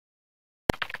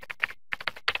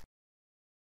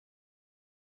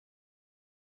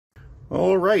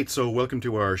All right, so welcome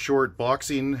to our short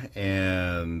boxing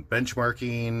and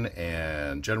benchmarking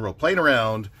and general playing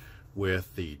around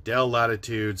with the Dell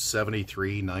Latitude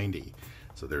 7390.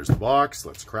 So there's the box.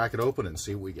 Let's crack it open and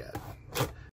see what we get.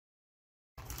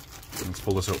 Let's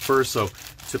pull this out first. So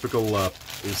typical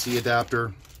AC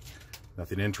adapter,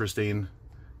 nothing interesting.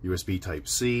 USB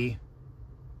Type-C.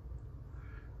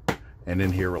 And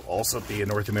in here will also be a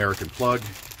North American plug,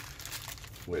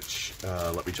 which,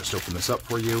 let me just open this up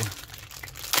for you.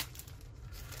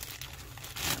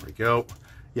 There we go.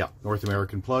 Yeah, North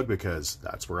American plug because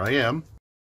that's where I am.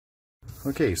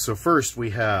 Okay, so first we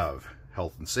have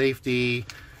health and safety,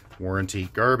 warranty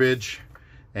garbage,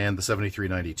 and the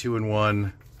 7390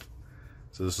 2-in-1.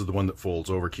 So this is the one that folds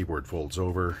over, keyboard folds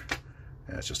over.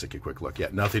 And let's just take a quick look. Yeah,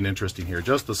 nothing interesting here,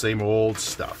 just the same old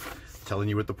stuff. Telling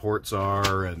you what the ports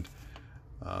are and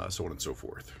so on and so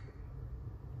forth.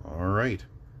 All right.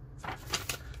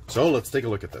 So let's take a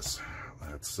look at this.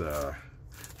 It's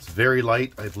very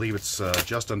light. I believe it's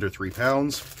just under 3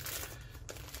 pounds.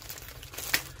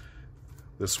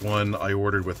 This one I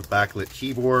ordered with a backlit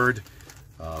keyboard.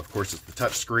 Of course, it's the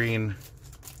touch screen.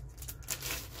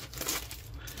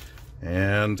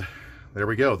 And there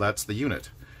we go. That's the unit.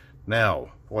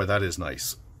 Now, boy, that is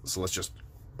nice. So let's just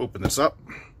open this up,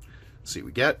 see what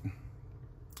we get.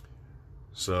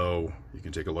 So you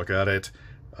can take a look at it.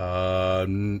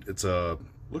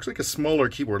 Looks like a smaller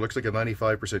keyboard. Looks like a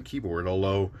 95% keyboard,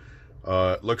 although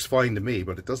it looks fine to me,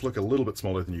 but it does look a little bit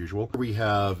smaller than usual. We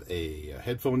have a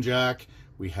headphone jack.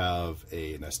 We have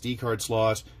an SD card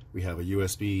slot. We have a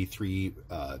USB 3,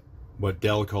 what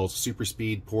Dell calls super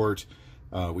speed port.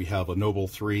 We have a Noble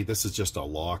 3. This is just a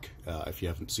lock, if you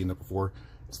haven't seen it before.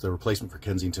 It's the replacement for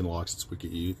Kensington locks. It's what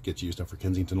gets used now for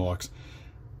Kensington locks.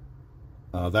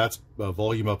 That's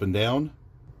volume up and down,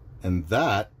 and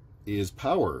that is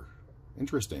power.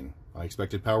 Interesting. I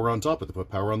expected power on top, but they put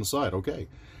power on the side. Okay.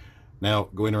 Now,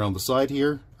 going around the side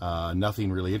here,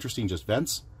 nothing really interesting, just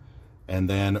vents. And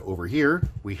then over here,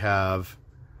 we have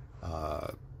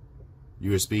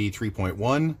USB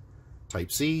 3.1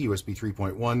 Type-C, USB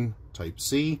 3.1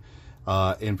 Type-C.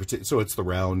 So it's the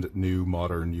round, new,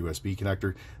 modern USB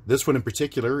connector. This one in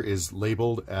particular is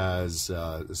labeled as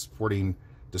supporting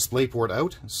DisplayPort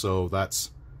out, so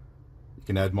that's, you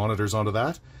can add monitors onto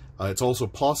that. It's also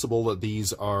possible that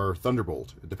these are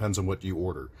Thunderbolt. It depends on what you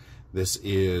order. This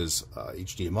is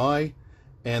HDMI,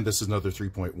 and this is another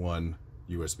 3.1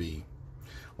 USB.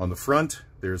 On the front,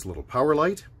 there's a little power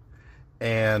light,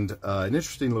 and an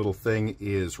interesting little thing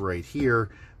is right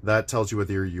here. That tells you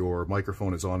whether your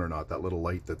microphone is on or not, that little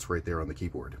light that's right there on the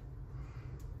keyboard.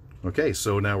 Okay,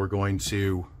 so now we're going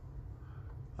to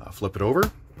flip it over,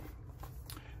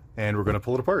 and we're going to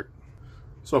pull it apart.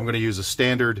 So I'm going to use a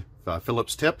standard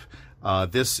Phillips tip.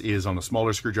 This is on a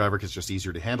smaller screwdriver because it's just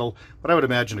easier to handle, but I would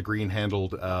imagine a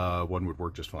green-handled one would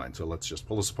work just fine. So let's just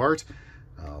pull this apart.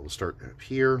 We'll start up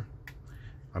here.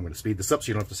 I'm going to speed this up so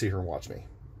you don't have to see her and watch me.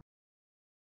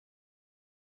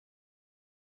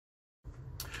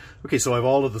 Okay, so I have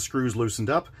all of the screws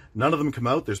loosened up. None of them come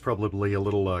out. There's probably a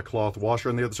little cloth washer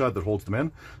on the other side that holds them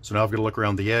in. So now I've got to look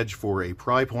around the edge for a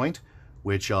pry point,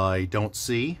 which I don't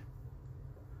see.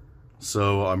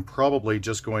 So I'm probably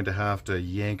just going to have to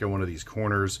yank on one of these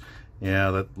corners.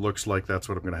 Yeah, that looks like that's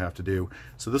what I'm going to have to do.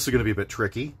 So this is going to be a bit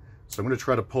tricky. So I'm going to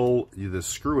try to pull the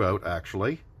screw out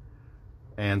actually,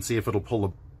 and see if it'll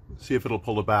pull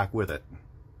the back with it.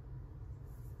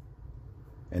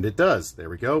 And it does. There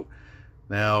we go.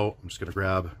 Now I'm just going to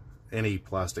grab any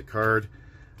plastic card.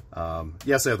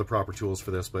 Yes, I have the proper tools for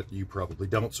this, but you probably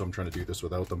don't, so I'm trying to do this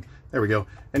without them. There we go.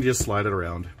 And you just slide it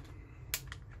around.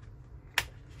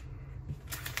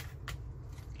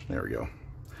 There we go.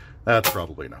 That's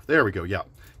probably enough. There we go, yeah.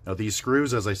 Now these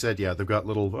screws, as I said, yeah, they've got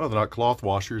little, oh, they're not cloth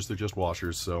washers, they're just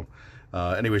washers. So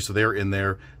anyway, so they're in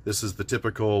there. This is the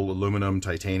typical aluminum,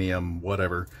 titanium,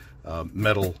 whatever,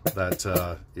 metal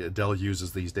that Dell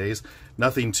uses these days.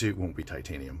 Nothing to, won't be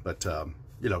titanium, but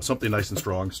you know, something nice and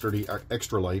strong, sturdy,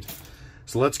 extra light.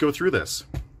 So let's go through this.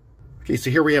 Okay, so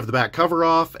here we have the back cover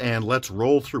off, and let's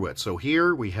roll through it. So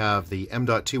here we have the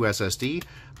M.2 SSD.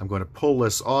 I'm going to pull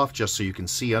this off just so you can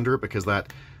see under it, because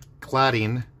that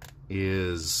cladding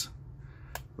is,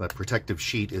 that protective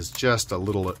sheet is just a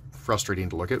little frustrating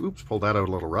to look at. Oops, pulled that out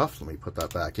a little rough. Let me put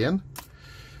that back in.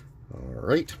 All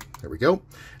right, there we go.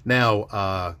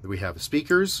 Now we have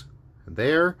speakers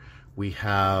there. We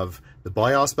have the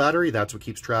BIOS battery. That's what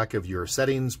keeps track of your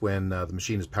settings when the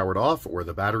machine is powered off or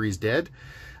the battery's dead.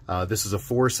 This is a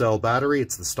 4-cell battery.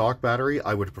 It's the stock battery.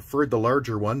 I would have preferred the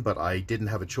larger one, but I didn't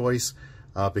have a choice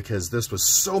because this was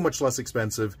so much less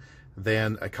expensive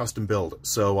than a custom build.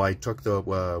 So I took the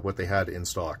what they had in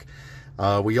stock.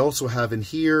 We also have in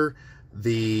here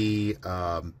the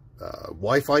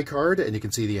Wi-Fi card, and you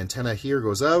can see the antenna here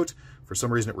goes out. For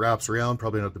some reason it wraps around,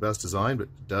 probably not the best design, but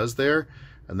it does there.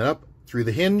 And then up through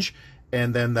the hinge,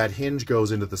 and then that hinge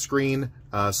goes into the screen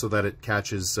so that it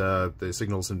catches the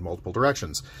signals in multiple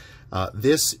directions.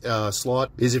 This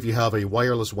slot is if you have a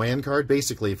wireless WAN card.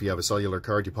 Basically, if you have a cellular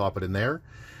card, you pop it in there.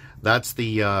 That's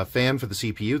the fan for the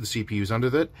CPU. The CPU is under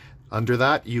that. Under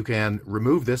that, you can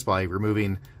remove this by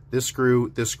removing this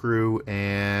screw,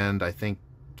 and I think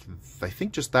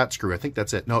just that screw. I think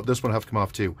that's it. No, this one will have to come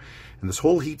off too. And this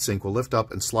whole heatsink will lift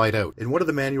up and slide out. In one of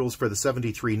the manuals for the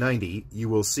 7390, you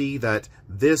will see that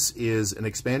this is an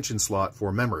expansion slot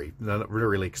for memory. Not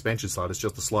really expansion slot, it's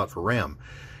just a slot for RAM.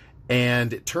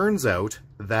 And it turns out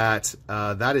that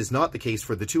that is not the case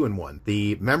for the 2-in-1.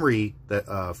 The memory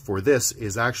that, for this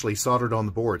is actually soldered on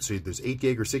the board. So there's 8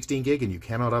 gig or 16 gig, and you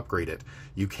cannot upgrade it.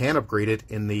 You can upgrade it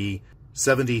in the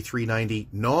 7390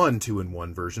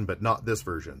 non-2-in-1 version, but not this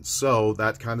version. So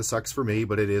that kind of sucks for me,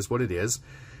 but it is what it is.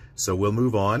 So we'll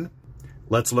move on.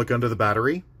 Let's look under the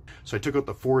battery. So I took out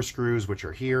the 4 screws, which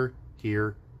are here,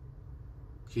 here,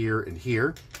 here, and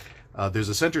here. There's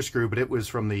a center screw, but it was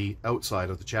from the outside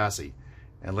of the chassis.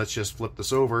 And let's just flip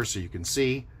this over so you can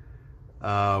see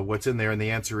what's in there, and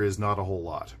the answer is not a whole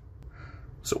lot.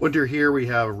 So under here we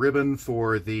have a ribbon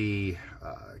for the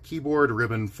keyboard, a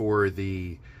ribbon for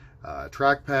the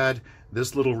trackpad.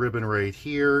 This little ribbon right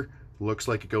here looks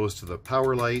like it goes to the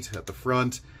power light at the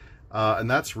front, and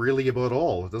that's really about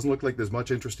all. It doesn't look like there's much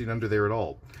interesting under there at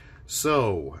all.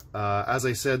 So as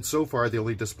I said, so far the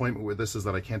only disappointment with this is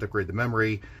that I can't upgrade the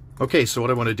memory. Okay, so what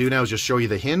I want to do now is just show you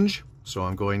the hinge. So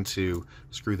I'm going to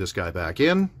screw this guy back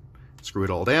in, screw it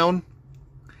all down,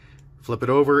 flip it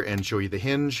over, and show you the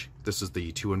hinge. This is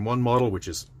the 2-in-1 model, which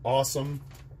is awesome.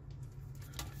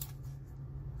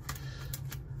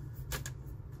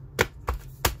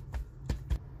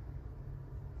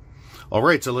 All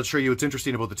right, so let's show you what's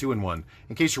interesting about the 2-in-1.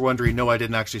 In case you're wondering, no, I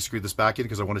didn't actually screw this back in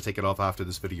because I want to take it off after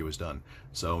this video is done.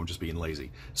 So I'm just being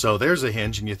lazy. So there's a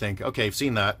hinge, and you think, okay, I've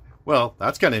seen that. Well,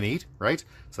 that's kind of neat, right?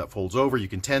 So that folds over, you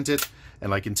can tent it,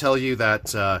 and I can tell you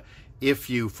that if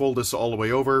you fold this all the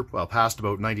way over, well, past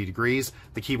about 90 degrees,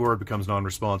 the keyboard becomes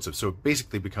non-responsive. So it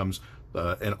basically becomes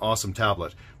an awesome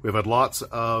tablet. We've had lots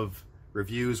of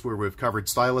reviews where we've covered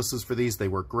styluses for these. They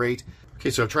work great.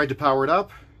 Okay, so I've tried to power it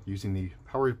up using the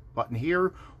power button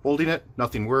here, holding it,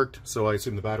 nothing worked, so I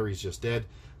assume the battery's just dead.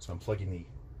 So I'm plugging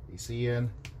the AC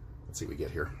in. Let's see what we get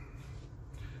here.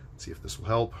 Let's see if this will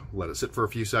help. Let it sit for a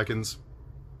few seconds,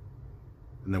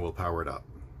 and then we'll power it up.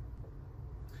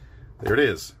 There it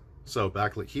is. So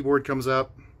backlit keyboard comes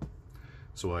up.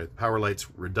 So power light's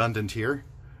redundant here.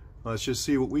 Let's just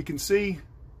see what we can see.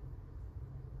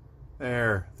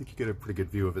 There, I think you get a pretty good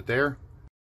view of it there.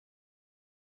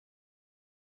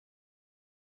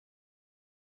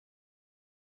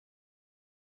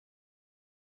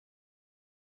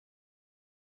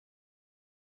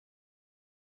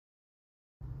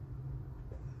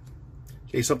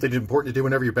 Okay, something important to do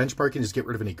whenever you're benchmarking is get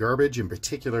rid of any garbage, in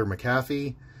particular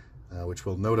McAfee, which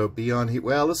will no doubt be on here.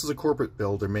 Well, this is a corporate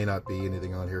build. There may not be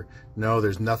anything on here. No,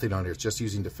 there's nothing on here. It's just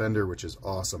using Defender, which is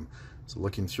awesome. So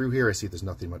looking through here, I see there's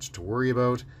nothing much to worry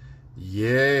about.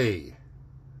 Yay!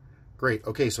 Great.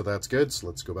 Okay, so that's good. So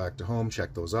let's go back to home,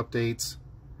 check those updates.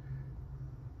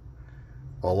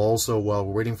 I'll also, while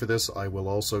we're waiting for this, I will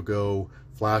also go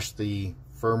flash the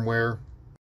firmware.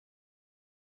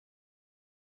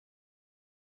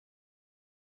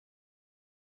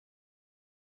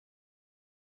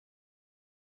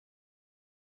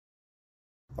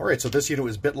 All right, so this unit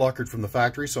was BitLockered from the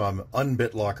factory, so I'm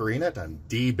unBitLockering it. I'm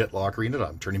de-BitLockering it.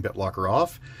 I'm turning BitLocker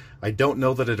off. I don't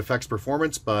know that it affects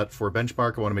performance, but for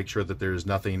benchmark, I want to make sure that there's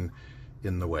nothing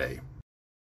in the way.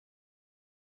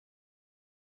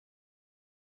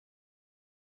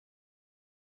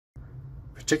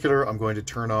 In particular, I'm going to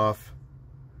turn off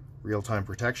real-time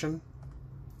protection,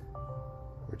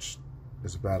 which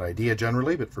is a bad idea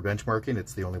generally, but for benchmarking,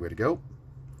 it's the only way to go.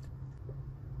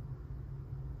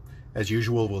 As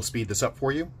usual, we'll speed this up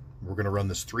for you. We're going to run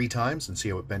this 3 times and see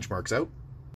how it benchmarks out.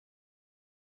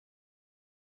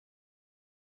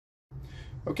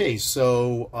 Okay,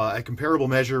 so a comparable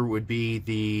measure would be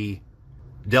the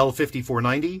Dell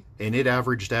 5490, and it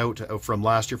averaged out from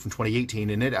last year, from 2018,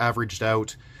 and it averaged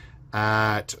out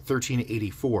at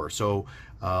 1384. So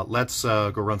let's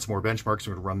go run some more benchmarks.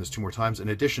 I'm going to run this 2 more times. In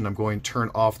addition, I'm going to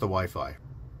turn off the Wi-Fi.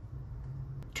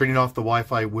 Turning off the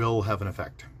Wi-Fi will have an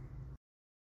effect.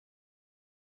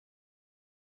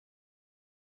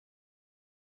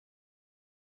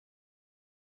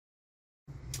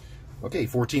 Okay,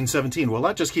 1417. Well,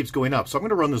 that just keeps going up. So I'm going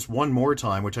to run this one more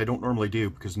time, which I don't normally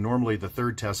do because normally the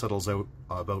third test settles out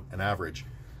about an average.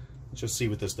 Let's just see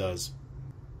what this does.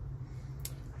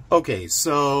 Okay,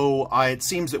 so it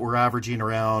seems that we're averaging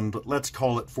around, let's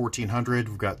call it 1400.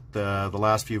 We've got the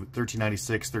last few,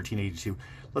 1396, 1382.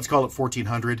 Let's call it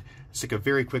 1400. Let's take a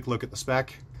very quick look at the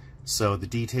spec. So the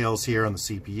details here on the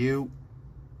CPU,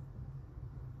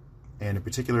 and in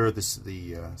particular the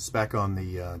spec on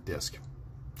the disk,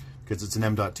 because it's an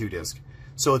M.2 disk.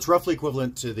 So it's roughly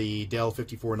equivalent to the Dell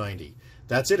 5490.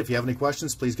 That's it. If you have any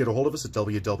questions, please get a hold of us at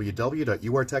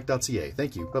www.urtech.ca.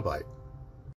 Thank you. Bye-bye.